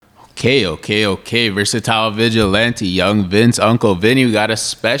Okay. Versatile Vigilante, Young Vince, Uncle Vinny. We got a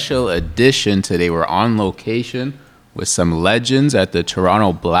special edition today. We're on location with some legends at the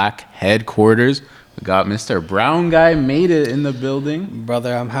Toronto Black headquarters. We got Mr. Brown Guy Made It in the building.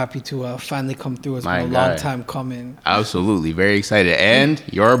 Brother, I'm happy to finally come through. It's My been a guy. long time coming. Absolutely. Very excited. And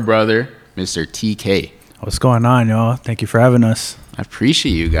your brother, Mr. TK. What's going on, y'all? Thank you for having us. I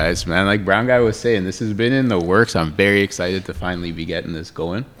appreciate you guys, man. Like Brown Guy was saying, this has been in the works. I'm very excited to finally be getting this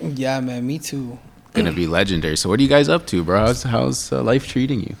going. Yeah, man, me too. Gonna be legendary. So what are you guys up to, bro? How's life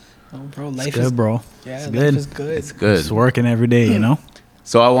treating you? Oh, bro, It's life good, is bro. Yeah, It's life good. is good. It's good. Just working every day, you know?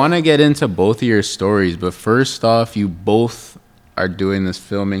 So I want to get into both of your stories, but first off, you both are doing this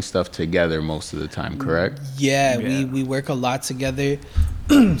filming stuff together most of the time, correct? Yeah, Yeah. we work a lot together.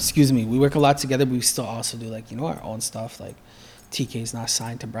 Excuse me. We work a lot together, but we still also do our own stuff. Like TK's not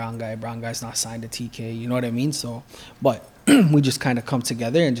signed to Brown Guy. Brown Guy's not signed to TK. You know what I mean? So, but we just kind of come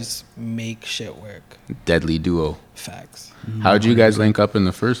together and just make shit work. Deadly duo. Facts. How'd you guys link up in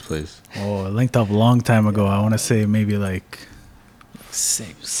the first place? Oh, I linked up a long time ago. I want to say maybe like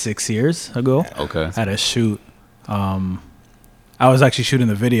 6 years ago. Okay. At a shoot. I was actually shooting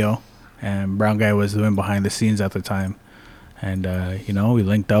the video, and Brown Guy was doing behind the scenes at the time. And, we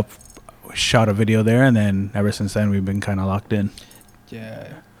linked up, shot a video there, and then ever since then, we've been kind of locked in.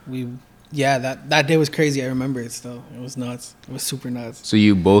 Yeah, that day was crazy. I remember it still. It was nuts. It was super nuts. So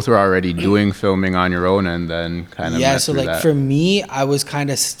you both were already doing filming on your own and then kind of So like for me, I was kind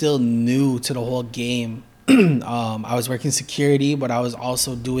of still new to the whole game. I was working security, but I was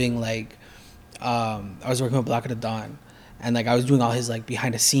also doing I was working with Black of the Dawn, and I was doing all his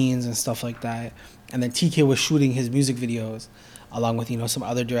behind the scenes and stuff like that. And then TK was shooting his music videos along with some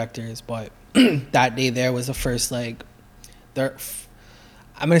other directors. But that day there was the first I'm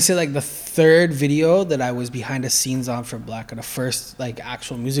gonna say the third video that I was behind the scenes on for Black. The first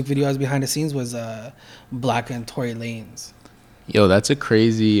actual music video I was behind the scenes was Black and Tory Lanez. Yo, that's a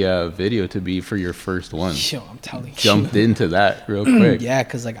crazy video to be for your first one. Yo, I'm telling you. Jumped into that real quick. Yeah,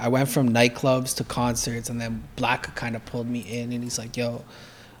 because I went from nightclubs to concerts, and then Black kind of pulled me in, and he's like, yo,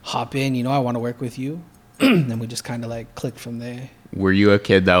 hop in, I want to work with you. And we just kind of clicked from there. Were you a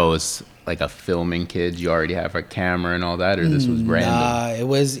kid that was a filming kid? You already have a camera and all that, or this was random? Nah, it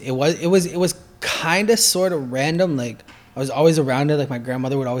was kind of sort of random. I was always around it. My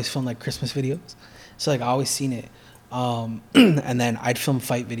grandmother would always film Christmas videos, so I always seen it. And then I'd film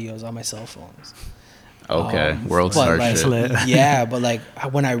fight videos on my cell phones. Okay, world star shit. Yeah, but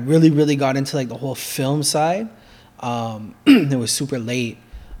when I really got into the whole film side, it was super late.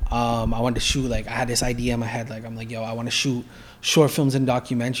 I wanted to shoot I had this idea in my head. I'm yo, I want to shoot short films and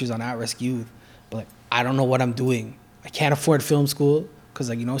documentaries on at-risk youth, but I don't know what I'm doing. I can't afford film school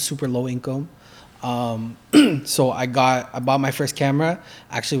because super low income. So I bought my first camera.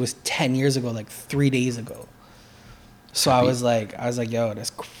 Actually, it was 10 years ago, 3 days ago. So I was like, yo, that's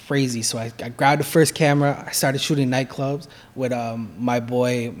crazy. So I grabbed the first camera. I started shooting nightclubs with my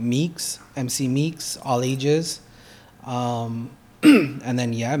boy Meeks, MC Meeks, all ages. And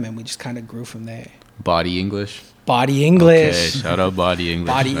then, yeah, man, we just kind of grew from there. Body English? Body English. Okay, shout out Body English.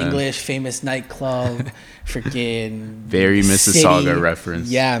 Body man. English, famous nightclub, freaking very Mississauga city. Reference.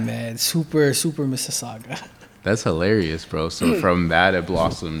 Yeah, man, super Mississauga. That's hilarious, bro. So from that, it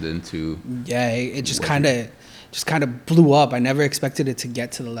blossomed into. Yeah, it just kind of blew up. I never expected it to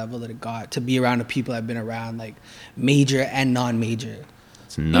get to the level that it got. To be around the people I've been around, major and non-major.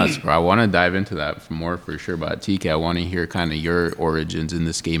 It's nuts, bro. I want to dive into that more for sure. But TK, I want to hear kind of your origins in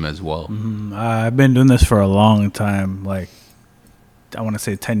this game as well. I've been doing this for a long time, I want to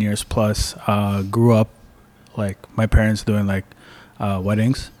say 10 years plus. Grew up, my parents doing,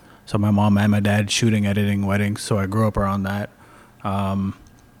 weddings. So my mom and my dad shooting, editing weddings. So I grew up around that.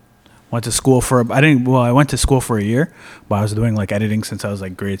 Went to school I went to school for a year, but I was doing, editing since I was,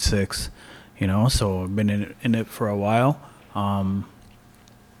 grade 6, So I've been in it for a while.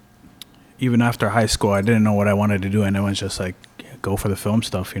 Even after high school, I didn't know what I wanted to do, and I was just go for the film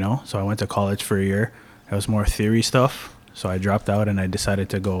stuff, So I went to college for a year. It was more theory stuff, so I dropped out and I decided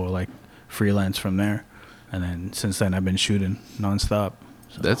to go freelance from there. And then since then, I've been shooting nonstop.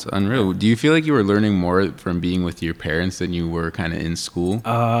 So. That's unreal. Do you feel like you were learning more from being with your parents than you were kind of in school?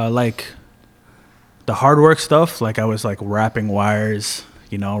 The hard work stuff, I was wrapping wires,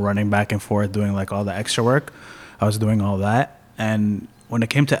 running back and forth, doing all the extra work. I was doing all that, and when it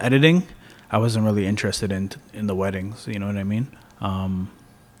came to editing, I wasn't really interested in the weddings, you know what I mean?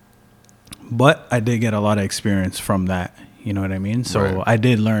 But I did get a lot of experience from that, you know what I mean? So right. I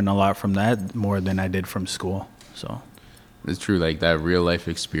did learn a lot from that, more than I did from school. So It's true, like that real life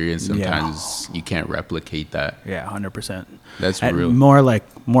experience. Sometimes you can't replicate that. Yeah, 100%. That's And real.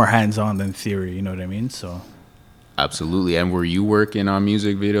 more hands on than theory. You know what I mean? So Absolutely. And were you working on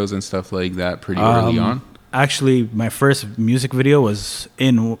music videos and stuff like that pretty early on? actually, my first music video was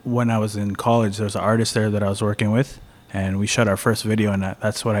when I was in college. There was an artist there that I was working with, and we shot our first video, and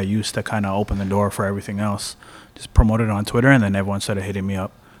that's what I used to kind of open the door for everything else. Just promoted it on Twitter, and then everyone started hitting me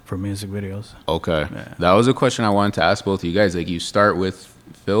up for music videos. Okay. Yeah. That was a question I wanted to ask both of you guys. Like, you start with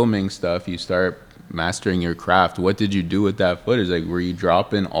filming stuff, you start mastering your craft. What did you do with that footage? Like, were you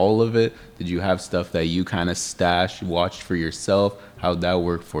dropping all of it? Did you have stuff that you kind of stashed, watched for yourself? How'd that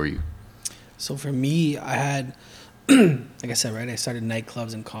work for you? So for me, I had, like I said, right, I started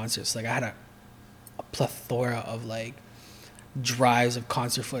nightclubs and concerts. Like I had a plethora of like drives of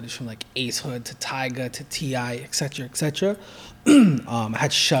concert footage from like Ace Hood to Tyga to T.I., etc., etc. I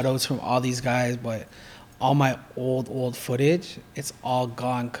had shutouts from all these guys, but all my old footage, it's all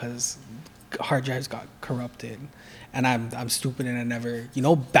gone because hard drives got corrupted, and I'm stupid and I never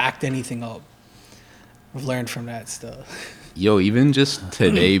backed anything up. I've learned from that stuff. Yo, even just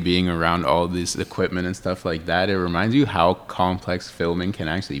today being around all this equipment and stuff like that, it reminds you how complex filming can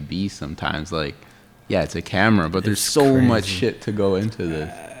actually be sometimes. Like, yeah, it's a camera, but there's so much shit to go into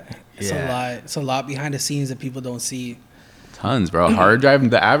this. It's a lot. It's a lot behind the scenes that people don't see. Tons, bro. Hard drive,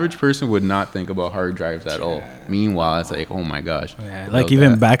 the average person would not think about hard drives at all. Meanwhile, it's like, oh my gosh. Yeah, like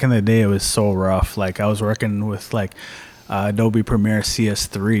even back in the day, it was so rough. Like I was working with like Adobe Premiere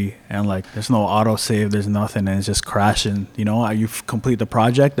CS3, and like there's no auto save, there's nothing, and it's just crashing. You complete the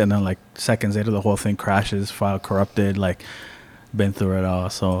project, and then like seconds later, the whole thing crashes, file corrupted. Like, been through it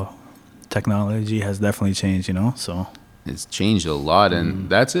all. So technology has definitely changed. So It's changed a lot, and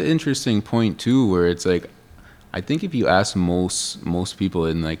that's an interesting point too, where it's like, I think if you ask most people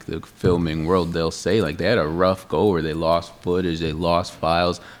in like the filming world, they'll say like they had a rough go where they lost footage, they lost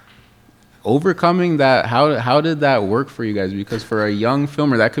files. Overcoming that, how did that work for you guys? Because for a young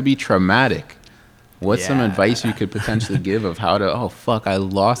filmer, that could be traumatic. What's some advice you could potentially give of how to, oh fuck, I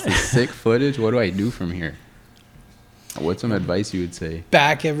lost this sick footage, what do I do from here? What's some advice you would say?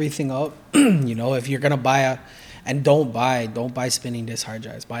 Back everything up. If you're gonna buy and don't buy spinning disk hard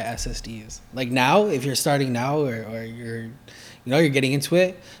drives, buy SSDs. Like now, if you're starting now or you're getting into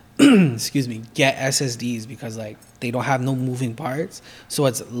it, excuse me, get SSDs, because like they don't have no moving parts, so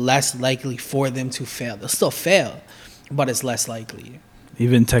it's less likely for them to fail. They'll still fail, but it's less likely.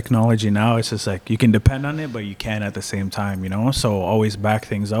 even technology now, it's just like you can depend on it, but you can't at the same time, So always back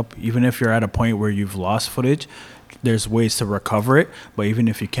things up. Even if you're at a point where you've lost footage, there's ways to recover it. But even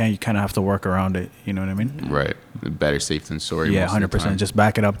if you can't, you kind of have to work around it. You know what I mean? Right. Better safe than sorry. Yeah, 100%. Just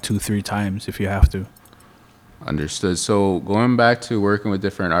back it up 2-3 times if you have to. Understood. So going back to working with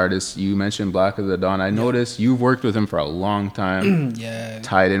different artists, you mentioned Black of the Dawn. I noticed you've worked with him for a long time. Yeah.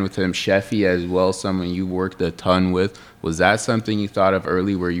 Tied in with him. Sheffy as well, someone you worked a ton with. Was that something you thought of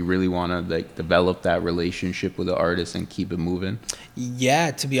early where you really want to like develop that relationship with the artist and keep it moving? Yeah,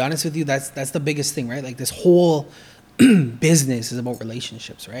 to be honest with you, that's the biggest thing, right? Like this whole business is about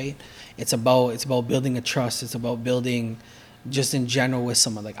relationships, right? It's about building a trust. It's about building just in general with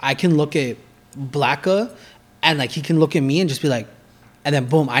someone. Like I can look at Blacka and like he can look at me and just be like, and then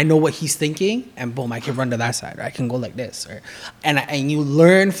boom, I know what he's thinking, and boom, I can run to that side, or I can go like this, and you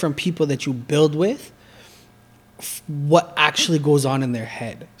learn from people that you build with what actually goes on in their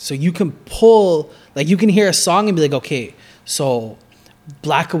head. So you can pull, like you can hear a song and be like, okay, so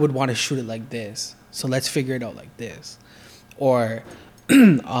Blacka would want to shoot it like this, so let's figure it out like this, or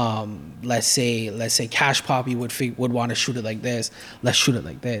let's say Cash Poppy would want to shoot it like this, let's shoot it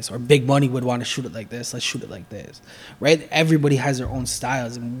like this, or Big Money would want to shoot it like this, let's shoot it like this, right? Everybody has their own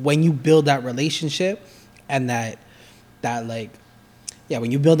styles, and when you build that relationship and that like, yeah,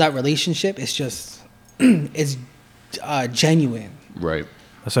 when you build that relationship, it's just it's genuine. Right.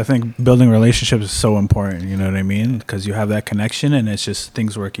 So I think building relationships is so important, you know what I mean? Because you have that connection and it's just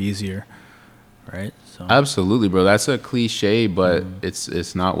things work easier, right? So Absolutely, bro. That's a cliche, but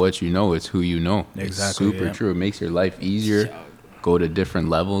it's not what you know, it's who you know. Exactly, It's super true. It makes your life easier. Go to different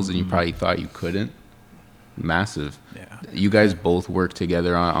levels and you probably thought you couldn't. Massive. Yeah. You guys both work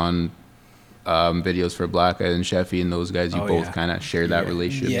together on videos for Black and Sheffy and those guys. You both kind of share that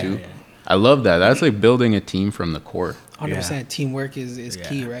relationship too. Yeah. I love that. That's like building a team from the core. 100%. Teamwork is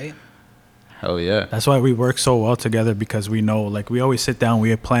key, right? Hell yeah. That's why we work so well together, because we know, like, we always sit down,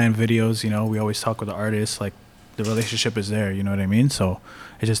 we plan videos, we always talk with the artists, like, the relationship is there, you know what I mean? So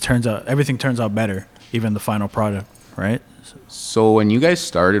it just everything turns out better, even the final product, right? So when you guys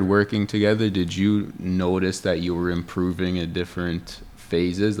started working together, did you notice that you were improving at different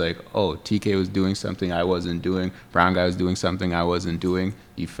phases, like, oh, TK was doing something I wasn't doing, Brown Guy was doing something I wasn't doing,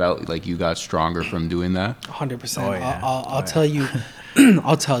 you felt like you got stronger from doing that? 100%. Oh, yeah. I'll tell you,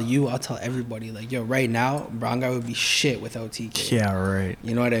 I'll tell everybody, like, yo, right now, Brown Guy would be shit without TK. Yeah, right.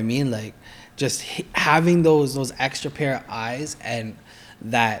 You know what I mean? Like, just having those extra pair of eyes and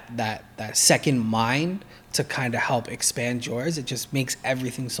that second mind to kind of help expand yours, it just makes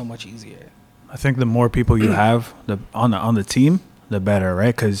everything so much easier. I think the more people you have on the team, the better,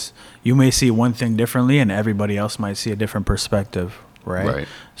 right? Because you may see one thing differently, and everybody else might see a different perspective, right? Right.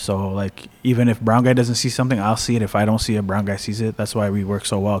 So, like, even if Brown Guy doesn't see something, I'll see it. If I don't see it, Brown Guy sees it. That's why we work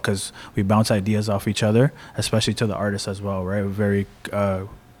so well, because we bounce ideas off each other, especially to the artists as well, right? We very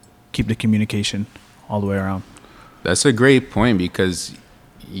keep the communication all the way around. That's a great point, because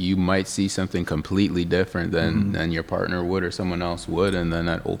you might see something completely different than your partner would or someone else would, and then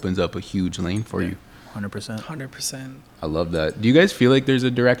that opens up a huge lane for you. 100%. 100%. I love that. Do you guys feel like there's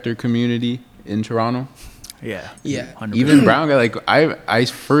a director community in Toronto? Yeah. Yeah. 100%. Even Brown Guy, like I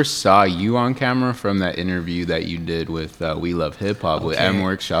first saw you on camera from that interview that you did with We Love Hip Hop with Okay.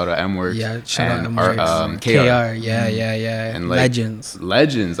 M-Works. Shout out M-Works. Yeah, shout out and M-Works. KR. Yeah. And like, Legends.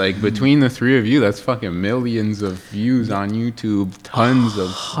 Like between the three of you, that's fucking millions of views on YouTube, tons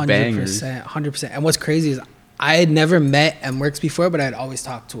of bangers. 100%. And what's crazy is I had never met M-Works before, but I'd always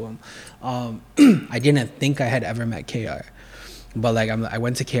talked to him. I didn't think I had ever met KR. But like I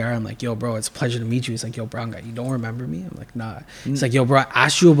went to KR, I'm like, yo, bro, it's a pleasure to meet you. He's like, yo, Brown Guy, you don't remember me? I'm like, nah. He's like, yo, bro, I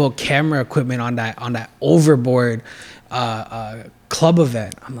asked you about camera equipment on that Overboard club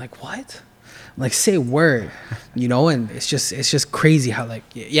event. I'm like, what? I'm like, say word, you know? And it's just crazy how, like,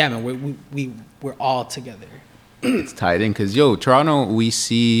 yeah, man, we're all together. It's tied in because, yo, Toronto, we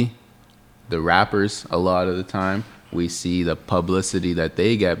see the rappers a lot of the time. We see the publicity that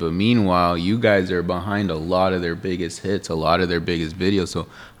they get, but meanwhile, you guys are behind a lot of their biggest hits, a lot of their biggest videos. So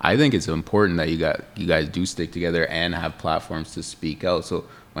I think it's important that you guys do stick together and have platforms to speak out. So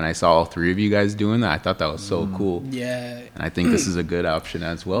when I saw all three of you guys doing that, I thought that was so cool. Yeah. And I think this is a good option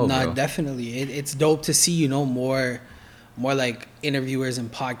as well, bro. Definitely. It's dope to see, you know, more like interviewers and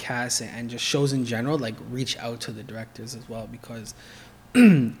podcasts and just shows in general, like, reach out to the directors as well, because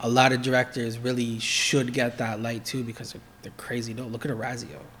a lot of directors really should get that light too, because they're crazy. Don't look at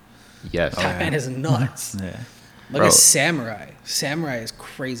Orazio. Yes. That man is nuts. Yeah. Look at Samurai. Samurai is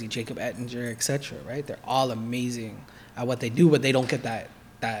crazy. Jacob Ettinger, etc. Right? They're all amazing at what they do, but they don't get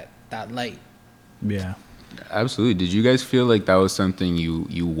that light. Yeah. Absolutely. Did you guys feel like that was something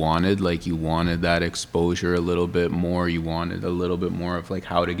you wanted? Like, you wanted that exposure a little bit more? You wanted a little bit more of, like,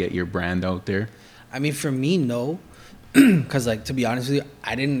 how to get your brand out there? I mean, for me, no. Because, like, to be honest with you,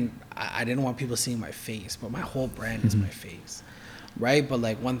 I didn't want people seeing my face, but my whole brand is my face, right? But,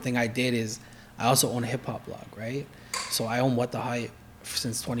 like, one thing I did is I also own a hip-hop blog, right? So I own What the Hype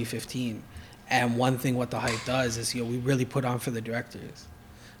since 2015. And one thing What the Hype does is, you know, we really put on for the directors,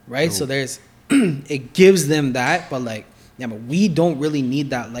 right? Oh. So there's it gives them that, but, like, yeah, but we don't really need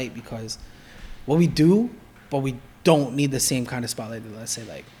that light, because what we do, but we don't need the same kind of spotlight that, let's say,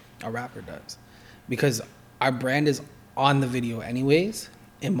 like, a rapper does, because our brand is on the video anyways,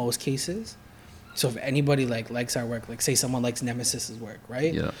 in most cases. So if anybody, like, likes our work, like, say someone likes Nemesis's work,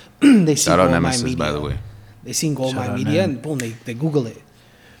 right? Yeah. They see Shout out Gold Nemesis, Mine Media. by the way. They see Gold Mine Media, and boom, they Google it.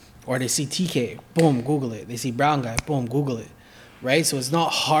 Or they see TK, boom, Google it. They see Brown Guy, boom, Google it. Right? So it's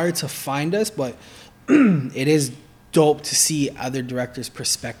not hard to find us, but it is dope to see other directors'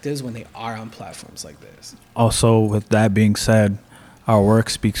 perspectives when they are on platforms like this. Also, with that being said, our work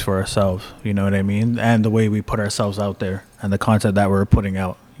speaks for ourselves, you know what I mean? And the way we put ourselves out there and the content that we're putting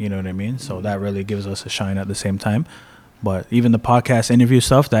out, you know what I mean? So that really gives us a shine at the same time. But even the podcast interview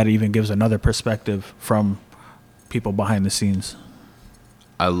stuff, that even gives another perspective from people behind the scenes.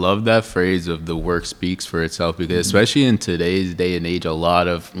 I love that phrase of the work speaks for itself, because especially in today's day and age, a lot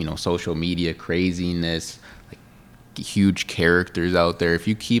of, you know, social media craziness, like, huge characters out there. If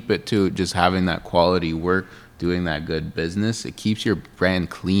you keep it to just having that quality work, doing that good business, it keeps your brand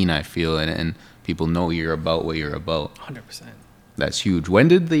clean, I feel, and people know you're about what you're about. 100%. That's huge. When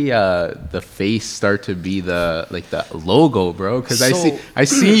did the face start to be the logo, bro? Because I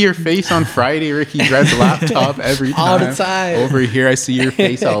see your face on Friday Ricky's Red's laptop every time. All the time. Over here, I see your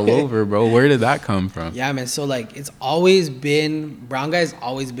face all over, bro. Where did that come from? Yeah, man. So, like, it's always been, Brown Guy's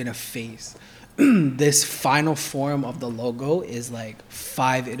always been a face. This final form of the logo is, like,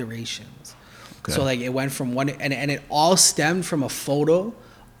 5 iterations. Okay. So, like, it went from one, and it all stemmed from a photo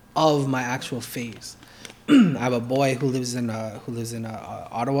of my actual face. I have a boy who lives in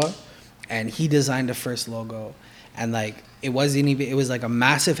Ottawa, and he designed the first logo, and, like, it was like a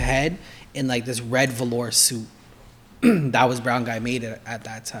massive head in, like, this red velour suit, that was Brown Guy Made It at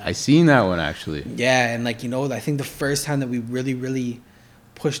that time. I seen that one actually. Yeah, and like, you know, I think the first time that we really, really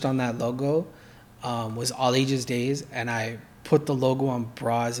pushed on that logo was All Ages Days, and I put the logo on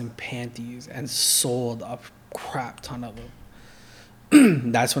bras and panties and sold a crap ton of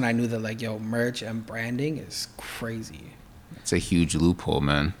them. That's when I knew that, like, yo, merch and branding is crazy. It's a huge loophole,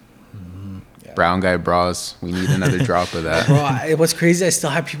 man. Yeah. Brown Guy bras. We need another drop of that. Bro, what's crazy, I still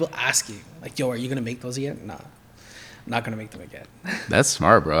have people asking, like, yo, are you going to make those again? Nah, not going to make them again. That's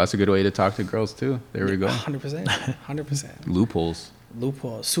smart, bro. That's a good way to talk to girls, too. There we go. 100%. 100%. Loopholes.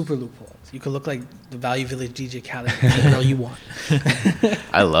 Loopholes, super loopholes. You could look like the Value Village DJ Khaled, the girl you want.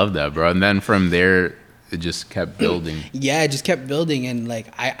 I love that, bro. And then from there, it just kept building. Yeah, it just kept building. And like,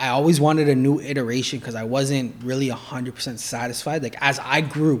 I always wanted a new iteration because I wasn't really 100% satisfied. Like, as I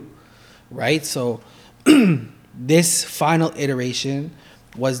grew, right? So this final iteration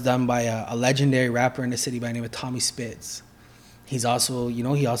was done by a legendary rapper in the city by the name of Tommy Spitz. He's also, you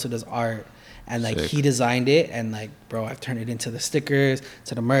know, he also does art. And like, Sick. he designed it, and like, bro, I've turned it into the stickers,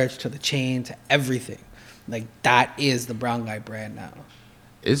 to the merch, to the chain, to everything. Like, that is the Brown Guy brand now.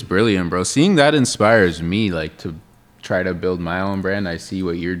 It's brilliant, bro. Seeing that inspires me, like, to try to build my own brand. I see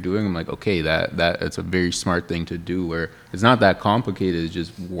what you're doing. I'm like, okay, that's a very smart thing to do, where it's not that complicated. It's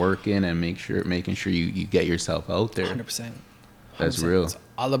just working and making sure you get yourself out there. 100%. That's real. It's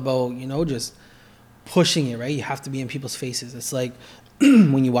all about, you know, just pushing it, right? You have to be in people's faces. It's like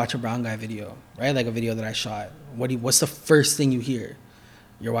when you watch a Brown Guy video, right? Like a video that I shot. What's the first thing you hear?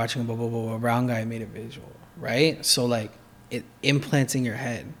 You're watching a Brown Guy Made It visual, right? So like, it implants in your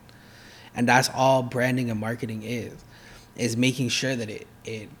head, and that's all branding and marketing is making sure that it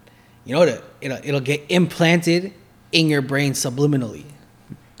you know, that it'll get implanted in your brain subliminally.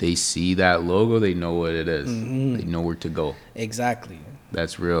 They see that logo, they know what it is. They know where to go. Exactly.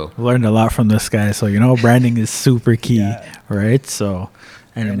 That's real. Learned a lot from this guy. So, you know, branding is super key, Yeah. right? So,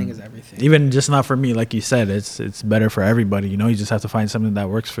 and Branding is everything. even just not for me, like you said, it's better for everybody. You know, you just have to find something that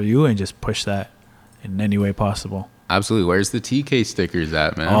works for you and just push that in any way possible. Absolutely. Where's the TK stickers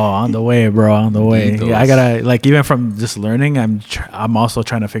at, man? Oh, on the way, bro. On the way. Need Yeah, I those. gotta, like, even from just learning, I'm also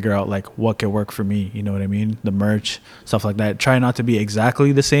trying to figure out like what could work for me. You know what I mean? The merch, stuff like that. Try not to be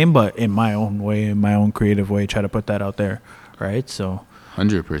exactly the same, but in my own way, in my own creative way, try to put that out there, right? So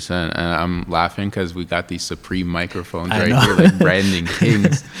 100%. And I'm laughing because we got these Supreme microphones I right know. here, like branding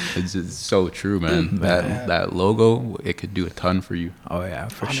kings. It's just so true, man. That logo, it could do a ton for you. oh yeah,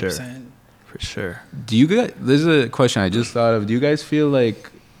 for sure, 100%. for sure. Do you guys, there's a question I just thought of. Do you guys feel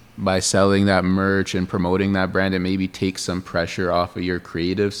like by selling that merch and promoting that brand, it maybe takes some pressure off of your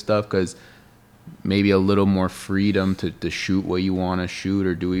creative stuff? Because maybe a little more freedom to shoot what you want to shoot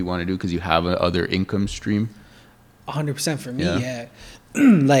or do what you want to do because you have another income stream? 100% for me, Yeah. yeah.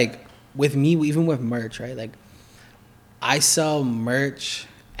 Like, with me, even with merch, right? Like, I sell merch,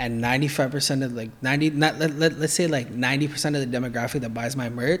 and 95% of, like, let's say, like, 90% of the demographic that buys my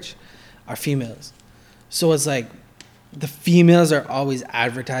merch are females. So it's like, the females are always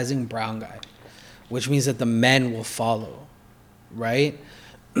advertising Brown Guy, which means that the men will follow, right?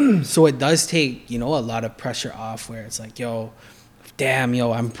 So it does take, you know, a lot of pressure off, where it's like, yo, damn,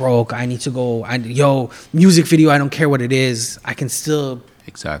 yo, I'm broke. I need to go. Music video, I don't care what it is. I can still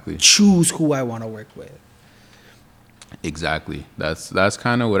Exactly. choose who I want to work with. Exactly. That's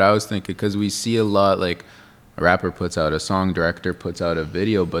kind of what I was thinking, because we see a lot, like a rapper puts out a song, director puts out a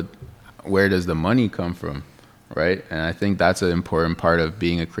video, but where does the money come from, right? And I think that's an important part of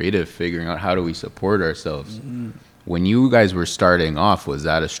being a creative, figuring out how do we support ourselves. When you guys were starting off, was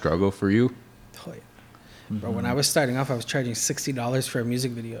that a struggle for you? Oh, yeah. Bro, when I was starting off, I was charging $60 for a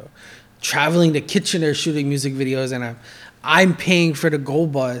music video. Traveling to Kitchener shooting music videos, and I'm paying for the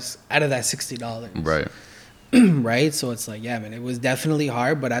Gold Bus out of that $60. Right. Right? So it's like, yeah, man, it was definitely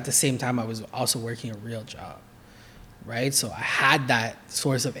hard, but at the same time, I was also working a real job. Right? So I had that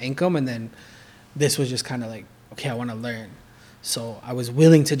source of income, and then this was just kind of like, okay, I want to learn. So I was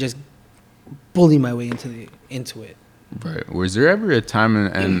willing to just bully my way into it. Right. Was there ever a time,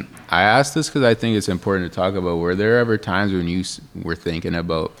 and I asked this because I think it's important to talk about, were there ever times when you were thinking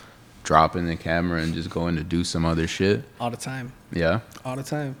about dropping the camera and just going to do some other shit? All the time. Yeah. All the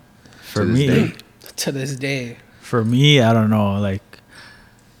time. For To this me, day? To this day. for me, I don't know. Like,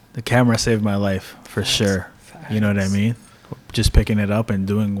 the camera saved my life for sure. You know what I Facts. mean? Just picking it up and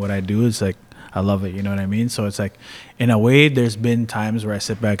doing what I do is like, I love it. You know what I mean? So it's like, in a way, there's been times where I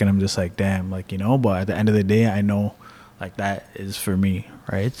sit back and I'm just like, damn, like, you know, but at the end of the day, I know like that is for me.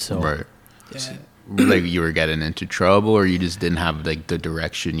 Right. So, Right. Yeah. Like you were getting into trouble, or you just didn't have like the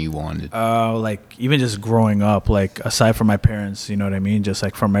direction you wanted? like even just growing up, like aside from my parents, you know what I mean? Just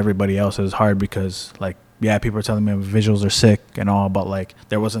like from everybody else, it was hard because like yeah, people are telling me visuals are sick and all, but like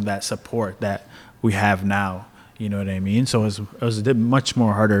there wasn't that support that we have now. You know what I mean? So it was much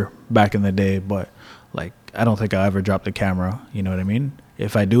more harder back in the day, but like I don't think I'll ever drop the camera. You know what I mean?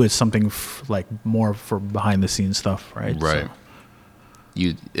 If I do, it's something like more for behind the scenes stuff, right? Right.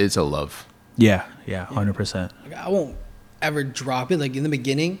 So, it's a love. yeah, 100%. Like, I won't ever drop it. Like in the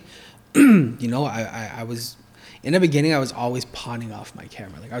beginning, I was in the beginning I was always pawning off my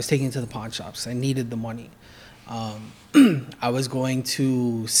camera. Like I was taking it to the pawn shops. I needed the money. I was going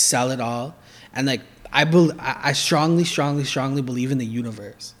to sell it all, and like I strongly believe in the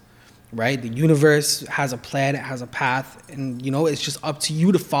universe. Right? The universe has a plan, it has a path, and it's just up to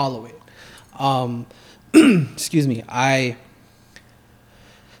you to follow it. Excuse me. I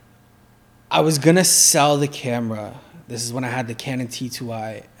was gonna sell the camera. This is when I had the Canon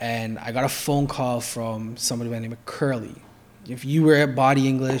T2i, and I got a phone call from somebody by the name of Curly. If you were at Body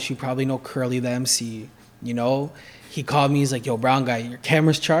English, you probably know Curly, the MC. He called me. He's like, "Yo, Brown Guy, your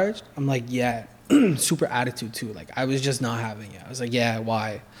camera's charged?" I'm like, "Yeah." Super attitude too. Like I was just not having it. I was like, "Yeah,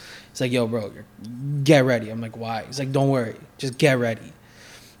 why?" He's like, "Yo, bro, get ready." I'm like, "Why?" He's like, "Don't worry, just get ready."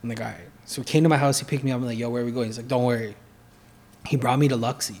 I'm like, "All right." So he came to my house. He picked me up. I'm like, "Yo, where are we going?" He's like, "Don't worry." He brought me to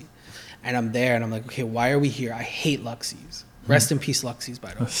Luxie. And I'm there, and I'm like, okay, why are we here? I hate Luxies. Rest in peace, Luxies,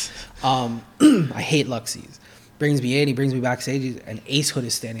 by the way. I hate Luxies. Brings me in, he brings me backstage, and Ace Hood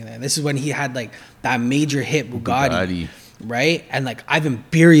is standing there. And this is when he had, like, that major hit, Bugatti. Right? And, like, Ivan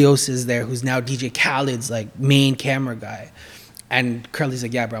Barrios is there, who's now DJ Khaled's, like, main camera guy. And Curly's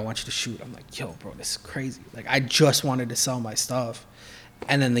like, "Yeah, bro, I want you to shoot." I'm like, "Yo, bro, this is crazy. Like, I just wanted to sell my stuff.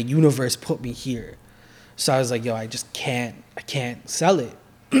 And then the universe put me here." So I was like, "Yo, I can't sell it.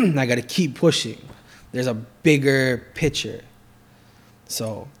 I got to keep pushing. There's a bigger picture."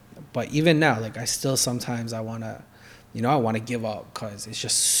 So, but even now, like I still sometimes I want to give up because it's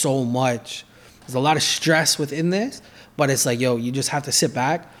just so much. There's a lot of stress within this, but it's like, yo, you just have to sit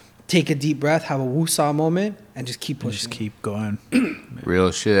back, take a deep breath, have a woosah moment, and just keep pushing. Just keep going.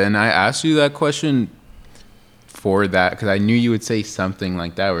 Real shit. And I asked you that question for that because I knew you would say something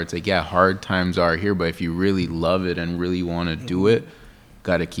like that where it's like, yeah, hard times are here, but if you really love it and really want to do it,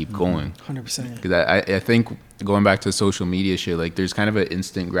 got to keep going. 100%. Because I think going back to social media shit, like there's kind of an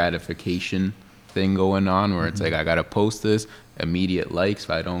instant gratification thing going on where it's like, I got to post this, immediate likes. If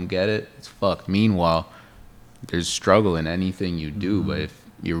I don't get it, it's fucked. Meanwhile, there's struggle in anything you do, but if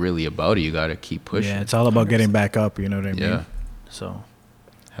you're really about it, you got to keep pushing. Yeah, it's all about 100%. getting back up, you know what I mean? Yeah. So.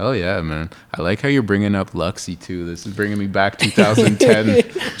 Hell yeah, man. I like how you're bringing up Luxie too. This is bringing me back 2010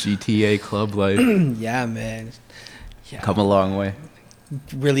 GTA club life. Yeah, man. Yeah. Come a long way.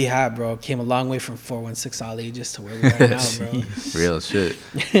 Really have, bro. Came a long way from 416 all ages to where we are now, bro. Real shit.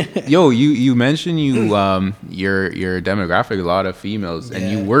 Yo, you mentioned your demographic, a lot of females, and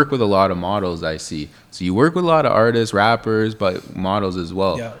you work with a lot of models, I see. So you work with a lot of artists, rappers, but models as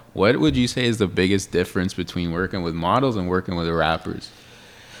well. Yeah. What would you say is the biggest difference between working with models and working with rappers?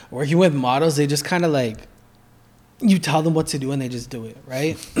 Working with models, they just kind of like, you tell them what to do and they just do it,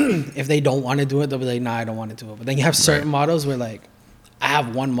 right? If they don't want to do it, they'll be like, "Nah, I don't want to do it." But then you have certain models where like, I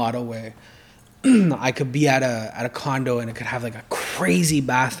have one model where I could be at a condo and it could have like a crazy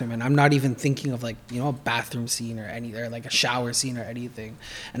bathroom, and I'm not even thinking of like, a bathroom scene or like a shower scene or anything.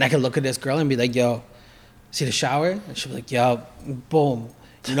 And I could look at this girl and be like, "Yo, see the shower?" And she'll be like, "Yo," boom.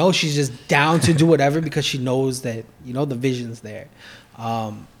 She's just down to do whatever because she knows that, the vision's there.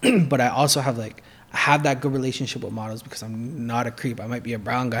 But I also have I have that good relationship with models because I'm not a creep. I might be a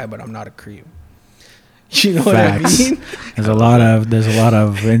brown guy, but I'm not a creep. You know Facts. what I mean? There's a lot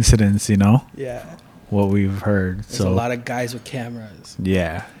of incidents, Yeah. what we've heard. There's a lot of guys with cameras.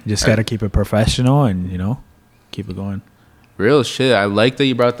 Yeah, you just got to keep it professional and, keep it going. Real shit. I like that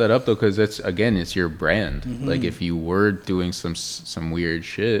you brought that up though, because it's your brand. Like if you were doing some weird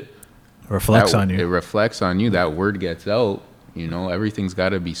shit, Reflects on you. It reflects on you. That word gets out. Everything's got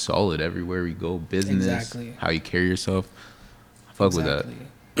to be solid everywhere we go. Business, Exactly. how you carry yourself. Fuck with that.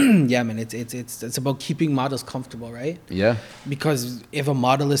 Yeah, man. It's about keeping models comfortable, right? Yeah. Because if a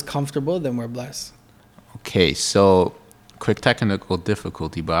model is comfortable, then we're blessed. Okay, so quick technical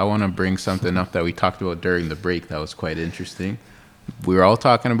difficulty, but I want to bring something up that we talked about during the break that was quite interesting. We were all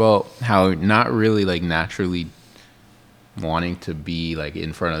talking about how not really naturally wanting to be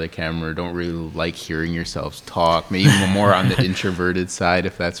in front of the camera, don't really like hearing yourselves talk, maybe more on the introverted side,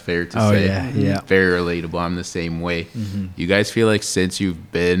 if that's fair to say. Yeah. Very relatable. I'm the same way. You guys feel like since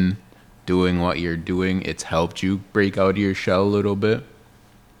you've been doing what you're doing, it's helped you break out of your shell a little bit?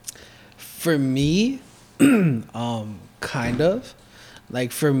 For me, kind of.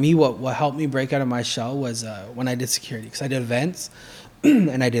 For me, what helped me break out of my shell was when I did security, because I did events.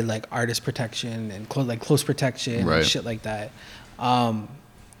 and I did like artist protection and close protection Right. and shit like that.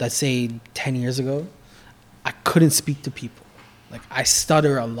 Let's say 10 years ago, I couldn't speak to people. Like I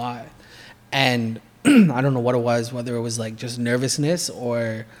stutter a lot, and I don't know what it was, whether it was like just nervousness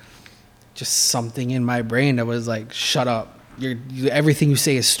or just something in my brain that was like, shut up. Everything you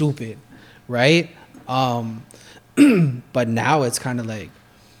say is stupid, right? But now it's kind of like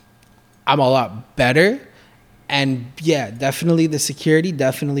I'm a lot better. And yeah, definitely the security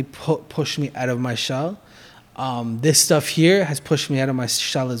definitely pushed me out of my shell. This stuff here has pushed me out of my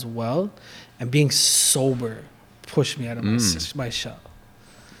shell as well. And being sober pushed me out of my shell.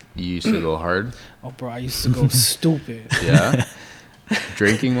 You used to go hard? Oh, bro, I used to go stupid. Yeah?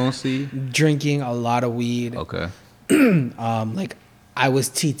 Drinking mostly? Drinking a lot of weed. Okay. Like, I was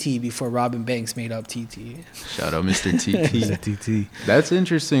TT before Robin Banks made up TT. Shout out Mr. He's a TT. TT. That's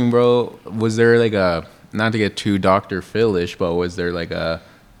interesting, bro. Was there like a, not to get too Dr. Phil-ish, but was there like a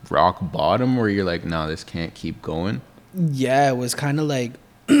rock bottom where you're like, no, this can't keep going? Yeah, it was kind of like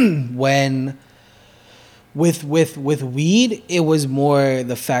when with weed, it was more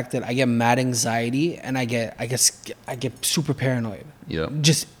the fact that I get mad anxiety and I get super paranoid. Yeah.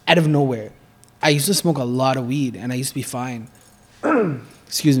 Just out of nowhere. I used to smoke a lot of weed and I used to be fine.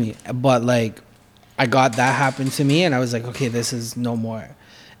 Excuse me. But like I got that happen to me and I was like, okay, this is no more.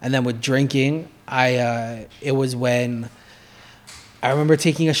 And then with drinking, it was when I remember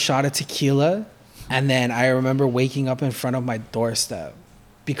taking a shot of tequila, and then I remember waking up in front of my doorstep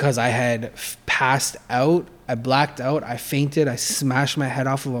because I had passed out. I blacked out. I fainted. I smashed my head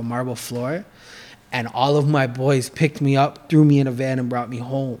off of a marble floor, and all of my boys picked me up, threw me in a van, and brought me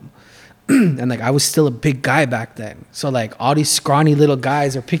home. And like I was still a big guy back then, so like all these scrawny little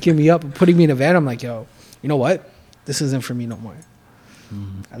guys are picking me up and putting me in a van. I'm like, yo, you know what? This isn't for me no more.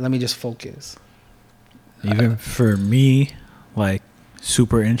 Let me just focus. Even for me, like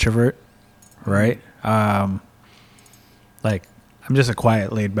super introvert, right? Like I'm just a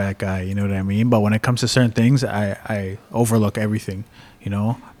quiet, laid back guy, you know what I mean? But when it comes to certain things, I overlook everything, you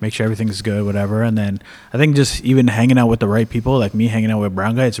know, make sure everything's good, whatever. And then I think just even hanging out with the right people, like me hanging out with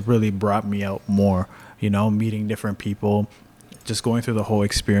Brown Guy, it's really brought me out more, you know, meeting different people, just going through the whole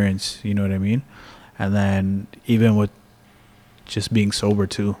experience, you know what I mean? And then even with just being sober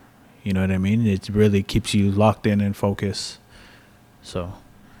too, you know what I mean? It really keeps you locked in and focused. So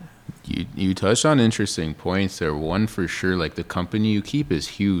You touched on interesting points there. One for sure, like the company you keep is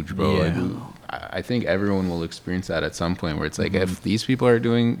huge, bro. Yeah. Like, I think everyone will experience that at some point where it's like, if these people are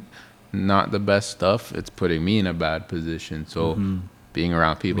doing not the best stuff, it's putting me in a bad position. So being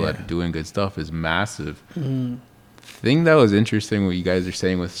around people that are doing good stuff is massive. Thing that was interesting what you guys are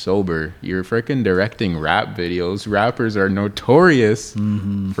saying with sober, you're freaking directing rap videos. Rappers are notorious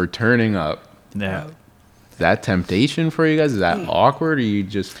for turning up. yeah. Is that temptation for you guys? Is that awkward, or you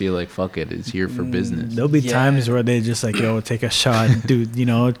just feel like, fuck it, it's here for business? There'll be Yeah. times where they just like, yo, take a shot, dude, you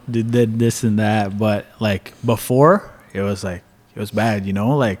know, did this and that. But like before, it was like, it was bad, you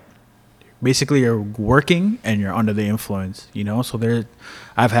know, like basically you're working and you're under the influence, you know. So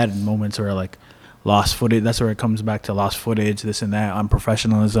I've had moments where like lost footage. That's where it comes back to lost footage, this and that,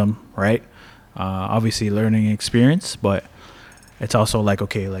 unprofessionalism, right? Obviously learning experience, but it's also like,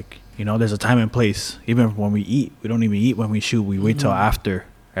 okay, like, you know, there's a time and place. Even when we eat, we don't even eat when we shoot. We wait till after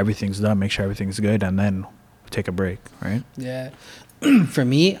everything's done, make sure everything's good, and then take a break, right? Yeah. For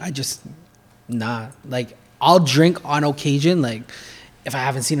me, I just, like I'll drink on occasion. Like if I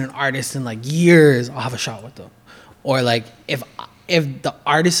haven't seen an artist in like years, I'll have a shot with them. Or like if the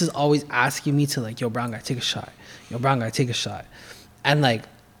artist is always asking me to like, yo, Brown Guy, take a shot. Yo, Brown Guy, take a shot. And like,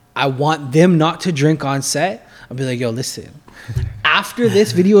 I want them not to drink on set. I'll be like, yo, listen, after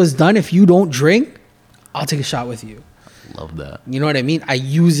this video is done, if you don't drink, I'll take a shot with you. Love that. You know what I mean? I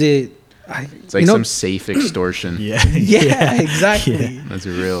use it. It's like some safe extortion. Yeah. Yeah, exactly. Yeah. That's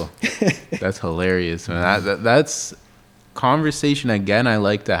real. That's hilarious, man. That's conversation again I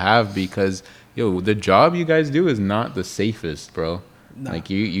like to have, because yo, the job you guys do is not the safest, bro. No. Like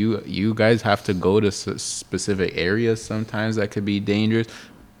you guys have to go to specific areas sometimes that could be dangerous.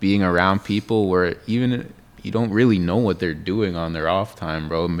 Being around people where even you don't really know what they're doing on their off time,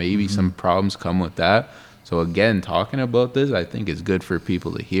 bro. Maybe some problems come with that. So again, talking about this, I think is good for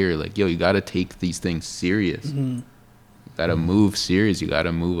people to hear. Like, yo, you got to take these things serious. You got to move serious. You got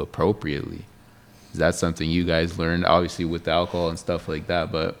to move appropriately. That's something you guys learned, obviously, with the alcohol and stuff like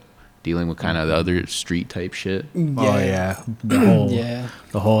that, but dealing with kind of the other street type shit. Oh yeah,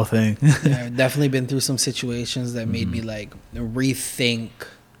 the whole thing. Yeah, I've definitely been through some situations that made me like rethink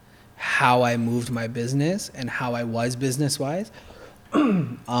how I moved my business and how I was business wise.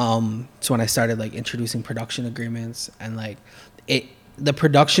 So when I started like introducing production agreements and like the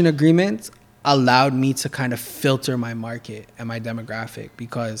production agreements allowed me to kind of filter my market and my demographic,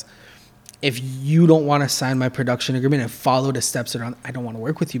 because if you don't want to sign my production agreement and follow the steps around, I don't want to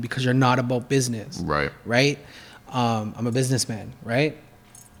work with you because you're not about business. Right. Right. I'm a businessman. Right.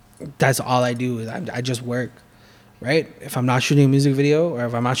 That's all I do. I just work. Right. If I'm not shooting a music video, or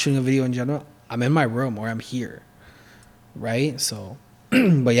if I'm not shooting a video in general, I'm in my room or I'm here. Right. So,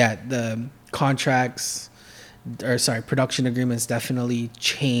 but yeah, the production agreements definitely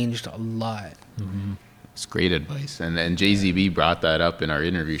changed a lot. Mm-hmm. It's great advice. And JZB brought that up in our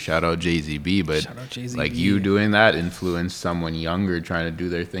interview. Shout out JZB. But Shout out JZB. like you doing that influenced someone younger trying to do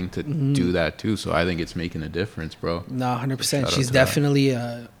their thing to do that too. So I think it's making a difference, bro. No, 100%. Shout out She's to definitely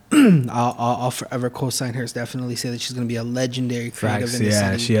I'll forever co-sign her. Definitely say that she's gonna be a legendary creative Facts, in the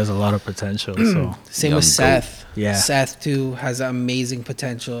yeah, city. she has a lot of potential. So Same Young with Seth. goat. Yeah. Seth too has amazing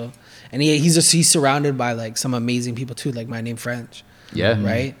potential, and he's surrounded by like some amazing people too, like My Name French. Yeah.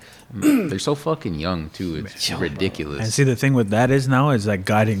 Right. They're so fucking young too. It's Yo, bro. ridiculous. and see, the thing with that is now is like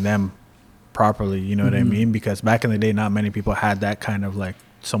guiding them properly. You know what I mean? Because back in the day, not many people had that kind of like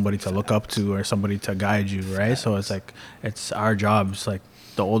somebody to look up to or somebody to guide you, right? So it's like it's our jobs, like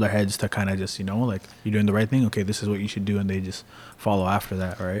the older heads, to kind of just, you know, like, you're doing the right thing, okay, this is what you should do, and they just follow after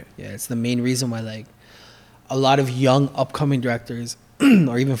that, right? Yeah, it's the main reason why like a lot of young upcoming directors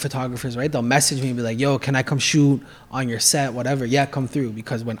or even photographers, right? They'll message me and be like, "Yo, can I come shoot on your set? Whatever." Yeah, come through.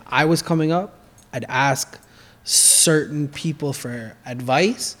 Because when I was coming up, I'd ask certain people for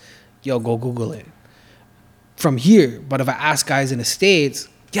advice. Yo, go Google it. From here, but if I ask guys in the States,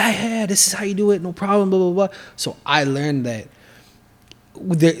 yeah, this is how you do it, no problem, blah blah blah. So I learned that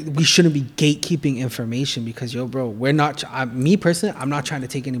we shouldn't be gatekeeping information, because yo, bro, we're not. Me personally, I'm not trying to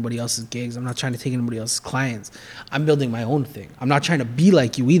take anybody else's gigs. I'm not trying to take anybody else's clients. I'm building my own thing. I'm not trying to be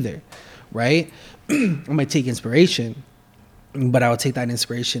like you either, right? I might take inspiration, but I will take that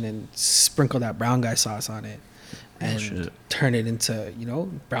inspiration and sprinkle that brown guy sauce on it, and turn it into, you know,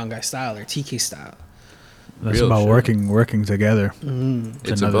 brown guy style or TK style. That's Real about shit. working together. It's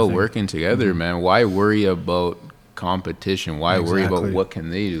another about thing. working together, man. Why worry about competition? Why worry about Exactly. what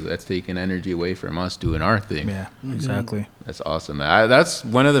can they do? That's taking energy away from us doing our thing. Yeah, exactly. That's awesome, man. That's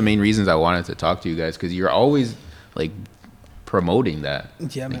one of the main reasons I wanted to talk to you guys, because you're always like promoting that.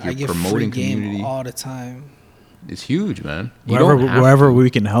 Yeah, man, Like, I you're give free promoting game community. all the time. It's huge, man. You Wherever, don't have wherever to. we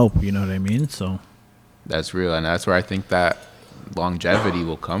can help, you know what I mean? So That's real, and that's where I think that longevity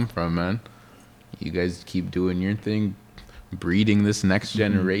will come from, man. You guys keep doing your thing, breeding this next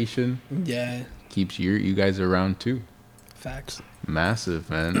generation. Yeah, Keeps you guys around too. facts. Massive,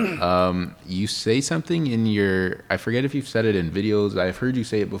 man. You say something in your, I forget if you've said it in videos. I've heard you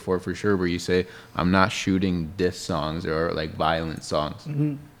say it before for sure, where you say, "I'm not shooting diss songs or like violent songs."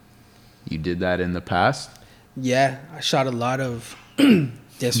 You did that in the past. Yeah, I shot a lot of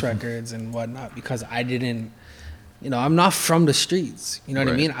diss records and whatnot because I didn't, you know, I'm not from the streets. You know what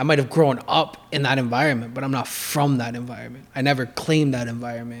I Right. mean? I might have grown up in that environment, but I'm not from that environment. I never claimed that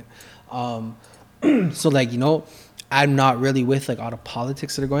environment. So like, you know, I'm not really with like all the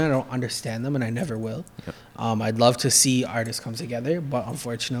politics that are going on. I don't understand them, and I never will. Yep. I'd love to see artists come together, but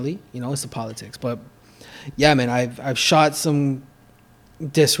unfortunately, you know, it's the politics. But yeah, man, I've shot some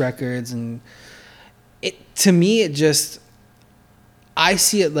diss records, and to me, it just, I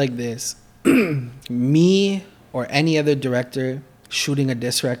see it like this. Me or any other director shooting a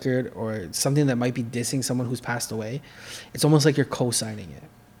diss record or something that might be dissing someone who's passed away, it's almost like you're co-signing it.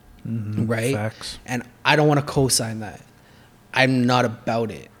 Right? Facts. And I don't want to co-sign that. I'm not about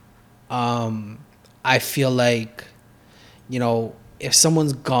it. I feel like, you know, if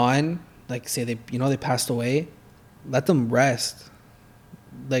someone's gone, like say they passed away, let them rest.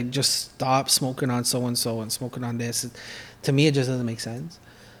 Like, just stop smoking on so and so and smoking on this. To me, it just doesn't make sense.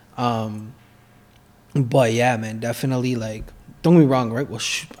 But yeah, man, definitely, like, don't get me wrong, right? Well,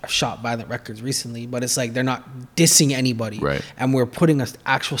 I've shot violent records recently, but it's like they're not dissing anybody. Right. And we're putting an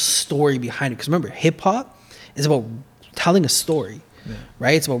actual story behind it. Because remember, hip-hop is about telling a story,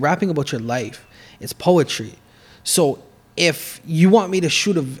 right? It's about rapping about your life. It's poetry. So if you want me to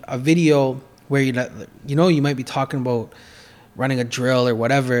shoot a video where, you know, you might be talking about running a drill or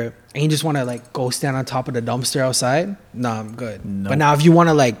whatever, and you just want to, like, go stand on top of the dumpster outside, nah, I'm good. No. But now if you want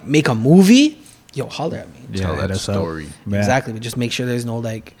to, like, make a movie, yo, holler at me. Tell that that's story. Yeah. Exactly, but just make sure there's no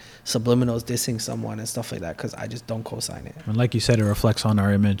like subliminals dissing someone and stuff like that, because I just don't co-sign it. And like you said, it reflects on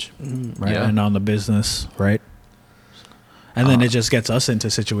our image, right? Yeah. And on the business, right? And then it just gets us into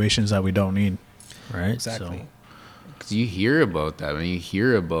situations that we don't need, right? Exactly. So, 'Cause you hear about that. I mean, you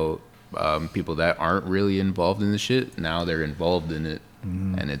hear about people that aren't really involved in the shit, now they're involved in it.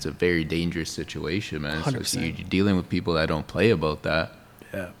 And it's a very dangerous situation, man. So you're dealing with people that don't play about that.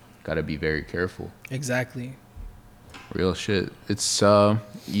 Yeah. Got to be very careful. Exactly. Real shit. It's I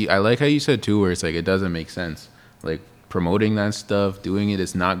like how you said too, where it's like it doesn't make sense. Like promoting that stuff, doing it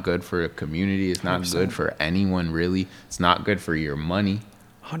is not good for a community. It's not 100%. Good for anyone really. It's not good for your money.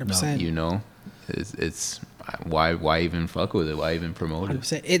 100%. You know, it's why even fuck with it? Why even promote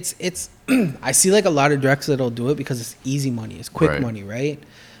 100%. It's I see like a lot of directors that'll do it because it's easy money, it's quick money, right?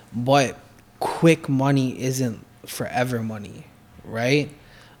 But quick money isn't forever money, right?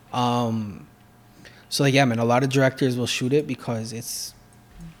 So like, yeah, man, a lot of directors will shoot it because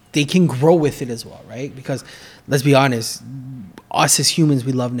they can grow with it as well, right? Because let's be honest, us as humans,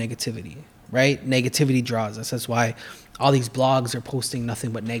 we love negativity, right? Negativity draws us. That's why all these blogs are posting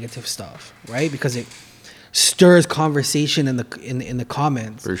nothing but negative stuff, right? Because it stirs conversation in the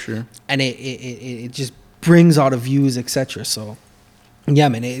comments, for sure, and it just brings out of views, etc. So yeah,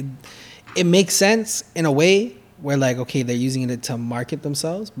 man, it makes sense in a way where like, okay, they're using it to market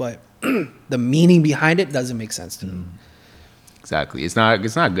themselves, but the meaning behind it doesn't make sense to me. Exactly. It's not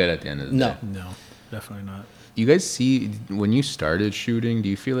good at the end of the day. No, definitely not. You guys see, when you started shooting, do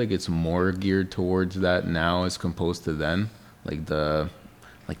you feel like it's more geared towards that now as opposed to then? Like the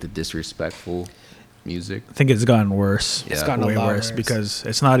disrespectful music? I think it's gotten worse. Yeah. It's gotten way a lot worse because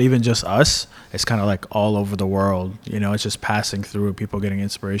it's not even just us. It's kind of like all over the world. You know, it's just passing through, people getting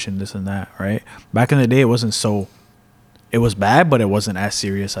inspiration, this and that, right? Back in the day, it wasn't so... It was bad, but it wasn't as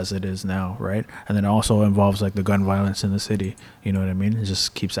serious as it is now, right? And then it also involves like the gun violence in the city. You know what I mean? It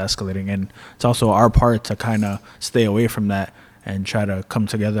just keeps escalating. And it's also our part to kind of stay away from that and try to come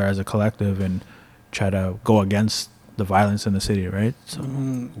together as a collective and try to go against the violence in the city, right? So,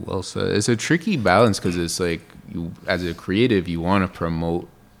 well said. It's a tricky balance because it's like, you, as a creative, you want to promote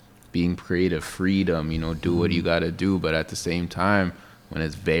being creative freedom, you know, do what you got to do. But at the same time, when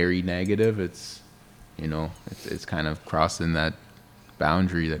it's very negative, it's, you know, it's kind of crossing that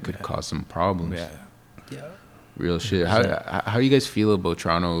boundary that could cause some problems. Yeah. Real shit. How do you guys feel about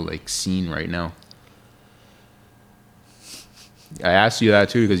Toronto like scene right now? I asked you that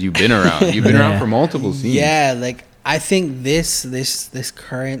too because you've been around. You've been around for multiple scenes. Yeah, like I think this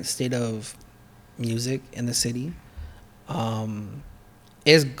current state of music in the city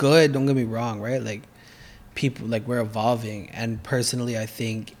is good. Don't get me wrong, right? Like people, like we're evolving, and personally, I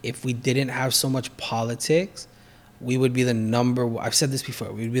think if we didn't have so much politics, we would be I've said this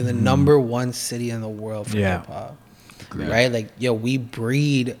before. We'd be the number one city in the world for hip hop, right? Like, yo, we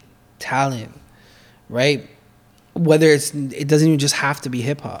breed talent, right? Whether it doesn't even just have to be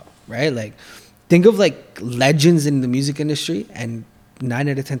hip hop, right? Like, think of like legends in the music industry, and 9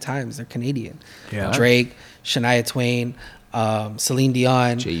 out of 10 times they're Canadian. Yeah. Drake, Shania Twain, Celine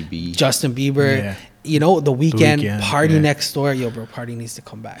Dion, JB, Justin Bieber. Yeah. You know, The Weeknd, Party Next Door. Yo, bro, Party needs to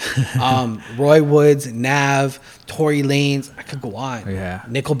come back. Roy Woods, Nav, Tory Lanez. I could go on. Yeah.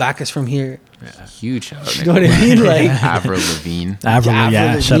 Nickelback is from here. Yeah. Huge shout out. You know what I mean? Like Avril Lavigne. Avril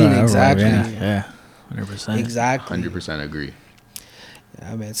Lavigne, shout out exactly. Yeah, 100%. Exactly. 100% agree.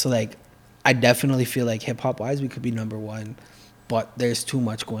 Yeah, man. So like, I definitely feel like hip hop wise, we could be number one, but there's too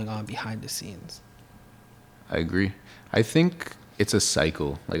much going on behind the scenes. I agree. I think it's a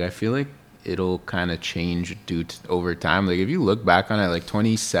cycle. Like, I feel like it'll kind of change over time. Like, if you look back on it, like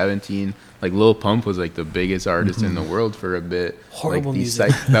 2017, like Lil Pump was like the biggest artist in the world for a bit. Horrible like,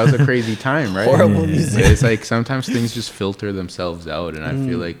 music. That was a crazy time, right? Horrible music. It's like sometimes things just filter themselves out, and I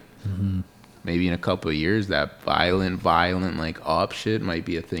feel like maybe in a couple of years that violent like op shit might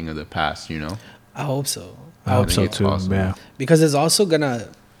be a thing of the past, you know? I hope so. I hope so too. Possible. Yeah. Because it's also gonna,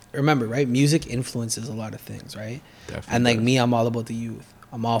 remember, right? Music influences a lot of things, right? Definitely. And like me, I'm all about the youth.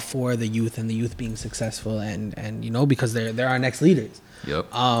 I'm all for the youth and the youth being successful, and you know, because they're our next leaders. Yep.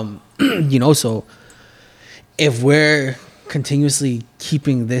 You know, so if we're continuously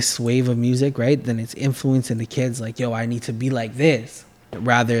keeping this wave of music, right, then it's influencing the kids like, yo, I need to be like this,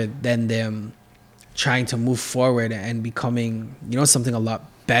 rather than them trying to move forward and becoming, you know, something a lot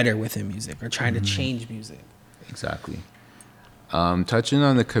better within music or trying to change music. Exactly. Touching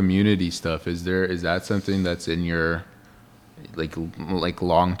on the community stuff, is that something that's in your like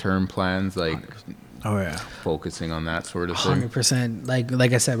long-term plans, like focusing on that sort of thing? 100%.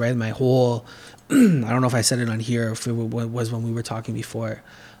 Like I said, right, my whole I don't know if I said it on here or if it was when we were talking before,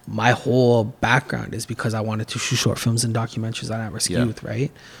 my whole background is because I wanted to shoot short films and documentaries on at-risk youth,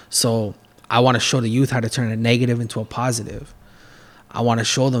 right? So I want to show the youth how to turn a negative into a positive. I want to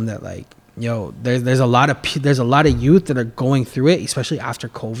show them that, like, yo, there's a lot of youth that are going through it, especially after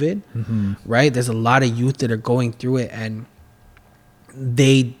COVID, right? There's a lot of youth that are going through it, and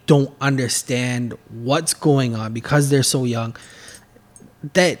they don't understand what's going on because they're so young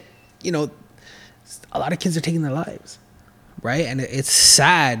that, you know, a lot of kids are taking their lives, right? And it's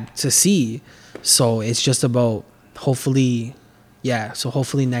sad to see. So it's just about hopefully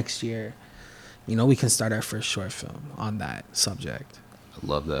next year, you know, we can start our first short film on that subject. I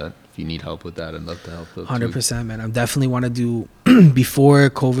love that. If you need help with that, I'd love to help. 100%, man. I definitely want to do, before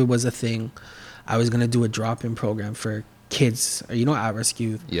COVID was a thing, I was going to do a drop-in program for kids, or, you know, at-risk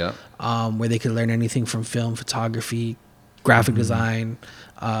youth. Yeah. Where they could learn anything from film, photography, graphic design,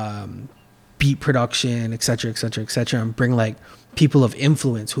 beat production, et cetera, and bring like people of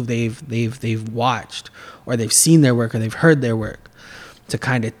influence who they've watched, or they've seen their work, or they've heard their work, to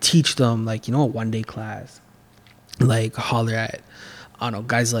kind of teach them, like, you know, a one-day class, like holler at, I don't know,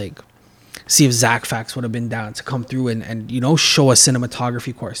 guys like, see if Zach Fax would have been down to come through and you know, show a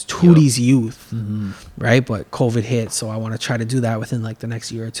cinematography course to these youth, right? But COVID hit, so I want to try to do that within like the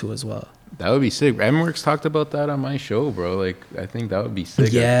next year or two as well. That would be sick. MWorks talked about that on my show, bro. Like, I think that would be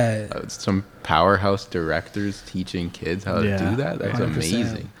sick. Yeah. Some powerhouse directors teaching kids how to do that. That's 100%.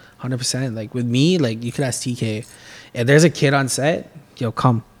 amazing. 100%. Like with me, like you could ask TK, if there's a kid on set, yo,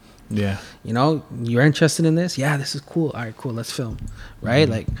 come. Yeah. You know, you're interested in this? Yeah, this is cool. All right, cool. Let's film. Right?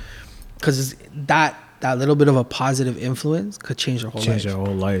 Like, because that little bit of a positive influence could change their whole life. Change their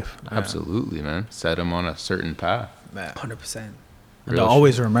whole life. Absolutely, man. Set them on a certain path. 100%. And they'll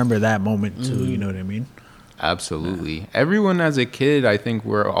always remember that moment too. You know what I mean? Absolutely. Everyone as a kid, I think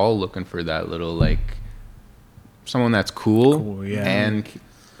we're all looking for that little, like, someone that's cool and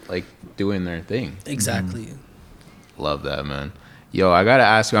like doing their thing. Exactly. Love that, man. Yo, I gotta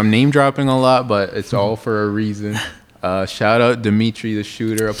ask you, I'm name dropping a lot, but it's all for a reason. Shout out Dimitri the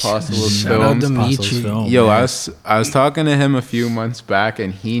shooter, Apostle of Shout out Films. Dimitri. Yo, I was talking to him a few months back,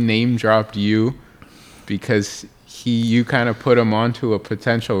 and he name dropped you because you kind of put him onto a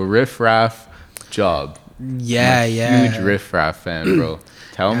potential riffraff job. Yeah, Huge riffraff fan, bro.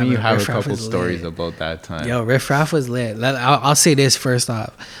 Tell me you have a Riff Raff couple was stories lit. about that time. Yo, Riff Raff was lit. I'll say this first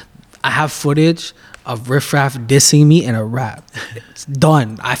off. I have footage of Riff Raff dissing me in a rap. It's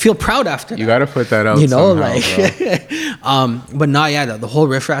done. I feel proud after that. You got to put that out You know, somehow, like, but no, yeah, the whole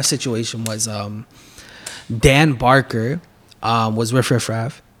Riff Raff situation was Dan Barker was with Riff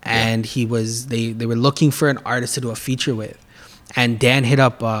Raff, and they were looking for an artist to do a feature with. And Dan hit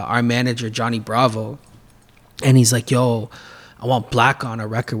up our manager, Johnny Bravo, and he's like, yo, I want Black on a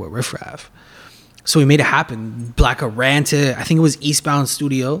record with Riff Raff. So we made it happen. Black ran to, I think it was Eastbound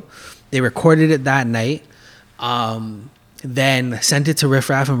Studio. They recorded it that night. Then sent it to Riff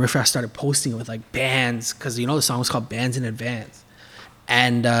Raff, and Riff Raff started posting it with like bands, because, you know, the song was called Bands in Advance.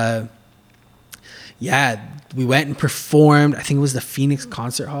 And yeah, we went and performed. I think it was the Phoenix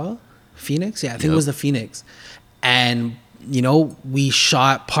Concert Hall. Phoenix? Yeah, I think it was the Phoenix. And, you know, we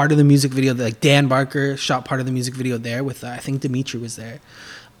shot part of the music video. Like Dan Barker shot part of the music video there with, I think Dimitri was there.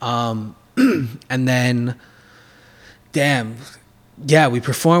 And then, we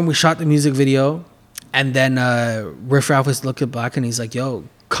performed, we shot the music video, and then Riff Raff was looking back, and he's like, yo,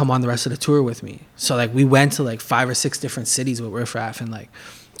 come on the rest of the tour with me. So like we went to like 5 or 6 different cities with Riff Raff, and like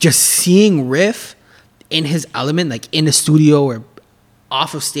just seeing Riff in his element, like in the studio or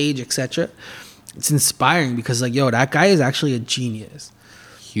off of stage, etc. It's inspiring, because like, yo, that guy is actually a genius.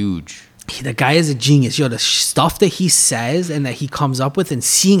 Huge. The guy is a genius. Yo, the stuff that he says and that he comes up with, and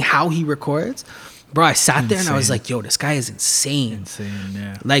seeing how he records, bro, I sat there and I was like, yo, this guy is insane.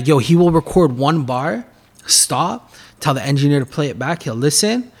 Yeah. Like, yo, he will record one bar, stop, tell the engineer to play it back, he'll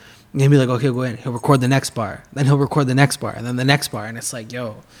listen, and he'll be like, okay, go ahead. He'll record the next bar, then he'll record the next bar, and then the next bar. And it's like,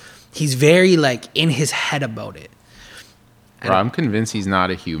 yo, he's very like in his head about it. Bro, I'm convinced he's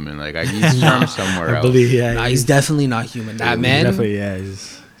not a human. Like, he's from somewhere else. Nah, he's definitely not human. That man, definitely,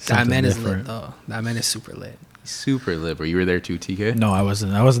 he's that man is different. lit though. That man is super lit. Super liberal. You were there too, TK? No, I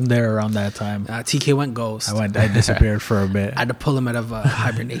wasn't there around that time. TK went ghost. I disappeared for a bit. I had to pull him out of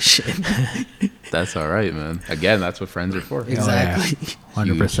hibernation. That's all right, man. Again, that's what friends are for. Exactly.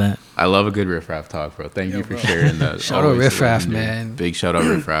 100%. I love a good Riff Raff talk, bro. Thank you for sharing that. Shout out Riff Raff, man. Big shout out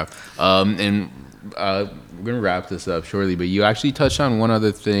Riff Raff. And we're going to wrap this up shortly, but you actually touched on one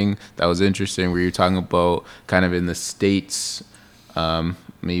other thing that was interesting, where you're talking about kind of in the States,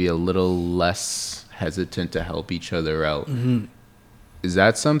 maybe a little less hesitant to help each other out. Mm-hmm. Is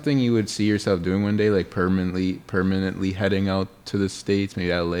that something you would see yourself doing one day, like permanently heading out to the States,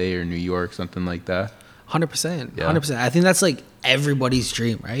 maybe LA or New York, something like that? 100%. Yeah. 100%. I think that's like everybody's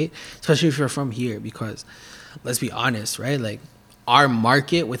dream, right? Especially if you're from here, because let's be honest, right? Like our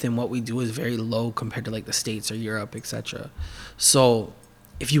market within what we do is very low compared to like the States or Europe, etc. So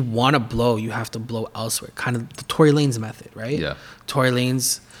if you want to blow, you have to blow elsewhere. Kind of the Tory Lanez method, right? Yeah. Tory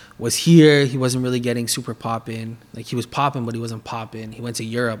Lanez was here. He wasn't really getting super popping. Like, he was popping, but he wasn't popping. He went to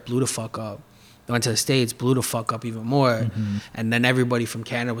Europe, blew the fuck up. He went to the States, blew the fuck up even more. Mm-hmm. And then everybody from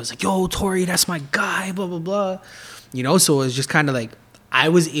Canada was like, yo, Tory, that's my guy, blah, blah, blah. You know, so it was just kind of like, I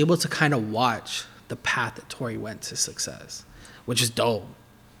was able to kind of watch the path that Tory went to success, which is dope.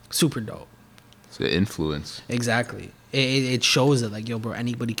 Super dope. It's an influence. Exactly. It shows that, like, yo, bro,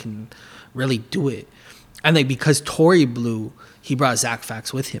 anybody can really do it. And, like, because Tory blew, he brought Zach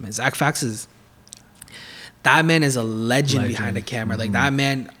Fax with him. And Zach Fax is, that man is a legend behind the camera. Like, that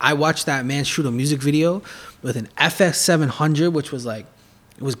man, I watched that man shoot a music video with an FX700, which was, like,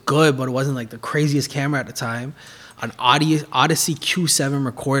 it was good, but it wasn't, like, the craziest camera at the time. An Odyssey Q7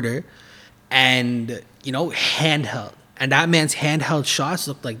 recorder, and, you know, handheld. And that man's handheld shots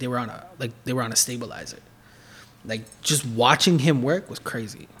looked like they were on a stabilizer. Like, just watching him work was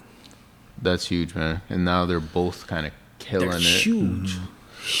crazy. That's huge, man. And now they're both kind of killing They're it. huge.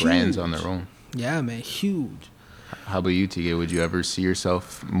 Brands on their own. Yeah, man, huge. How about you, TK? Would you ever see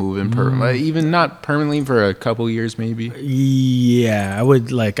yourself moving, even not permanently, for a couple years, maybe? Yeah, I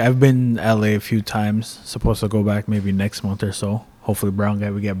would. Like, I've been LA a few times. Supposed to go back maybe next month or so. Hopefully,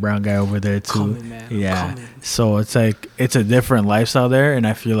 we get Brown Guy over there too. Coming, man. Yeah. Coming. So it's like, it's a different lifestyle there, and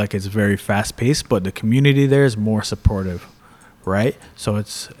I feel like it's very fast paced, but the community there is more supportive, right? So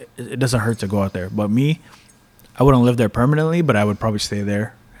it doesn't hurt to go out there. But me, I wouldn't live there permanently, but I would probably stay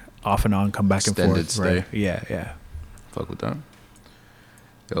there off and on, come back and Extended forth. stay. Right? Yeah. Fuck with that.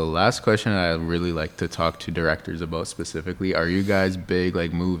 Yo, last question I really like to talk to directors about specifically. Are you guys big,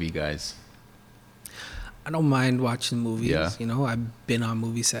 like, movie guys? I don't mind watching movies. Yeah. You know, I've been on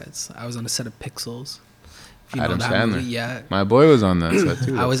movie sets. I was on a set of Pixels. If you Adam know that Sandler. movie, yeah. My boy was on that set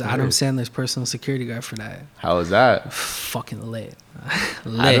too. I was That's Adam great. Sandler's personal security guy for that. How was that? Fucking lit.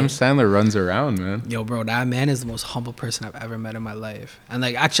 Adam Sandler runs around, man. Yo, bro, that man is the most humble person I've ever met in my life. And,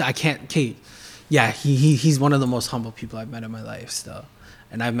 like, actually, I can't, Kate. Yeah, he's one of the most humble people I've met in my life still.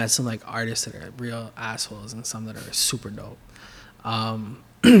 And I've met some, like, artists that are real assholes and some that are super dope.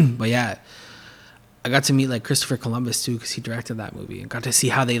 But yeah, I got to meet, like, Christopher Columbus too, because he directed that movie, and got to see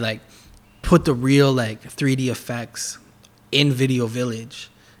how they, like, put the real, like, 3D effects in Video Village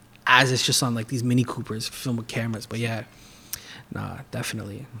as it's just on, like, these Mini Coopers filmed with cameras. But yeah, nah,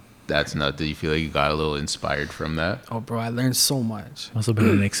 definitely. That's nuts. Do you feel like you got a little inspired from that? Oh, bro, I learned so much. Must have been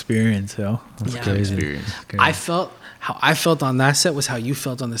an experience, yo. That's Yeah. crazy. Experience. How I felt on that set was how you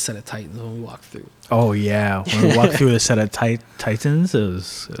felt on the set of Titans when we walked through. Oh yeah, when we walked through the set of Titans, it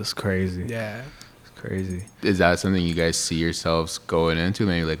was crazy. Yeah. Crazy. Is that something you guys see yourselves going into?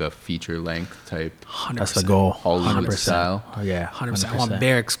 Maybe like a feature length type 100%. That's the goal. Hollywood 100%. style? Oh yeah, 100%. I want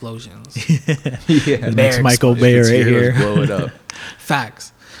bear explosions. Yeah. That's Michael Bay If it's right heroes, here. blow it up.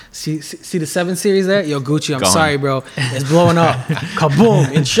 Facts. See the 7 Series there? Yo, Gucci, I'm Gone. sorry, bro. It's blowing up.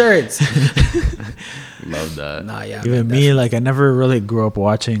 Kaboom. Insurance. Love that. Nah, yeah. Even man, me, like, I never really grew up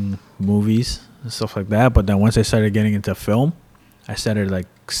watching movies and stuff like that. But then once I started getting into film, I started, like,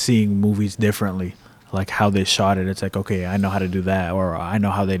 seeing movies differently, like how they shot it. It's like, okay, I know how to do that, or I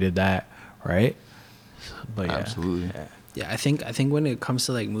know how they did that, right? But yeah, Absolutely. Yeah, I think when it comes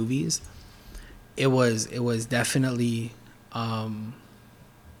to, like, movies, it was definitely a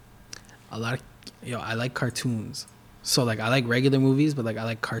lot of, I like cartoons. So, like, I like regular movies, but, like, I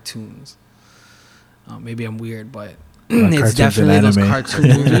like cartoons. Maybe I'm weird, but Like it's cartoons definitely and those anime. cartoon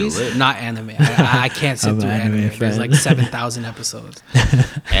movies, not anime. I can't sit I'm through an anime anime. There's fan. like 7,000 episodes.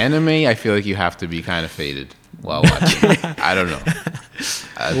 Anime, I feel like you have to be kind of faded while watching. I don't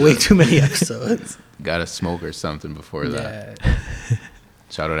know. Way too many episodes. Gotta smoke or something before that. Yeah.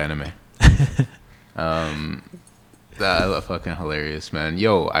 Shout out anime. That fucking hilarious, man.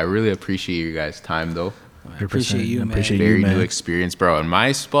 Yo, I really appreciate you guys' time though. I appreciate you, man. Appreciate Very you, man. new experience, bro. In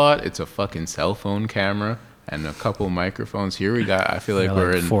my spot, it's a fucking cell phone camera and a couple microphones. Here we got, I feel like Got,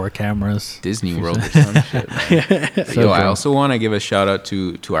 we're like, in 4 cameras. Disney World or some shit, man. But yo, I also want to give a shout out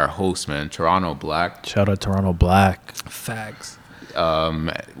to our host, man, Toronto Black. Shout out Toronto Black. Facts.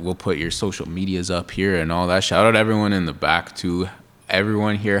 We'll put your social medias up here and all that. Shout out everyone in the back too.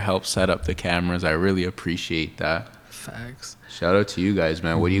 Everyone here helped set up the cameras. I really appreciate that. Facts. Shout out to you guys,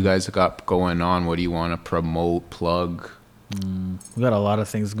 man. What do you guys got going on? What do you want to promote, plug? We got a lot of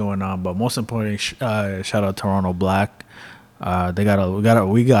things going on, but most importantly, shout out Toronto Black. We got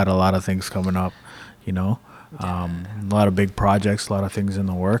a lot of things coming up, you know. A lot of big projects, a lot of things in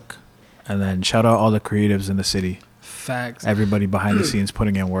the work, and then shout out all the creatives in the city. Facts. Everybody behind the scenes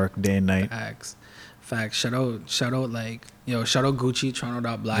putting in work day and night. Facts. Shout out like, shout out Gucci,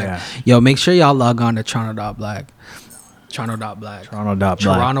 Toronto.Black. Yeah. Yo, make sure y'all log on to Toronto.Black. Toronto.black. Toronto.black.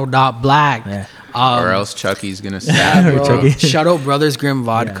 Toronto.black. Yeah. Or else Chucky's gonna stab you. Bro, Chucky. shout out Brothers Grimm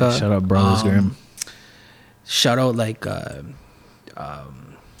Vodka. Yeah, shout out Brothers Grimm. Shout out like I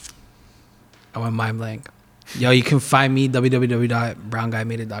went mind blank. Yo, you can find me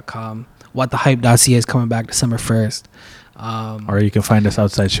www.BrownGuyMadeIt.com. WhatTheHype.ca is coming back December 1st. Or you can find us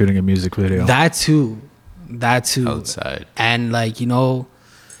outside shooting a music video. That too. Outside. And like, you know,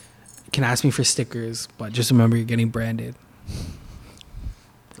 you can ask me for stickers, but just remember you're getting branded.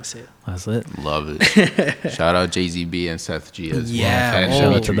 That's it. That's it. Love it. Shout out JZB and Seth G as Yeah. well. Fan Shout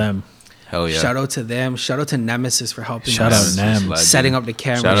out featuring. to them. Hell yeah. Shout out to them. Shout out to Nemesis for helping Shout us. out Nem. Legend. Setting up the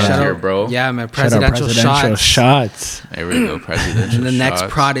camera. Shout out to your bro. Yeah, man. Shout out Presidential shots. shots. There we go. Presidential And the next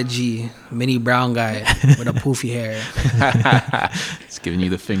shots. prodigy, mini brown guy with a poofy hair. It's giving you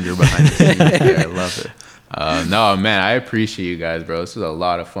the finger behind the scenes. Yeah, I love it. No, man, I appreciate you guys, bro. This was a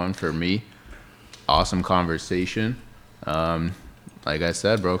lot of fun for me. Awesome conversation. Like I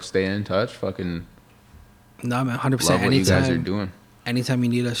said, bro, stay in touch. Fucking No, man, 100%. love what you guys are Anytime, doing. anytime you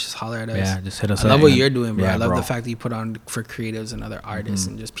need us, just holler at us. Yeah, just hit us I up. love what man. you're doing, bro. Yeah, I love the fact that you put on for creatives and other artists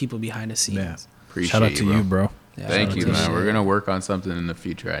and just people behind the scenes. Yeah. Appreciate Shout out to you, bro. Yeah, Thank shout you, out to man. We're gonna work on something in the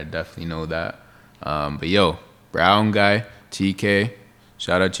future. I definitely know that. But yo, Brown Guy, TK,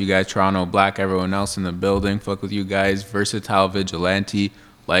 shout out to you guys, Toronto Black, everyone else in the building. Fuck with you guys. Versatile Vigilante.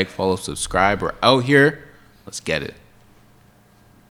 Like, follow, subscribe. We're out here. Let's get it.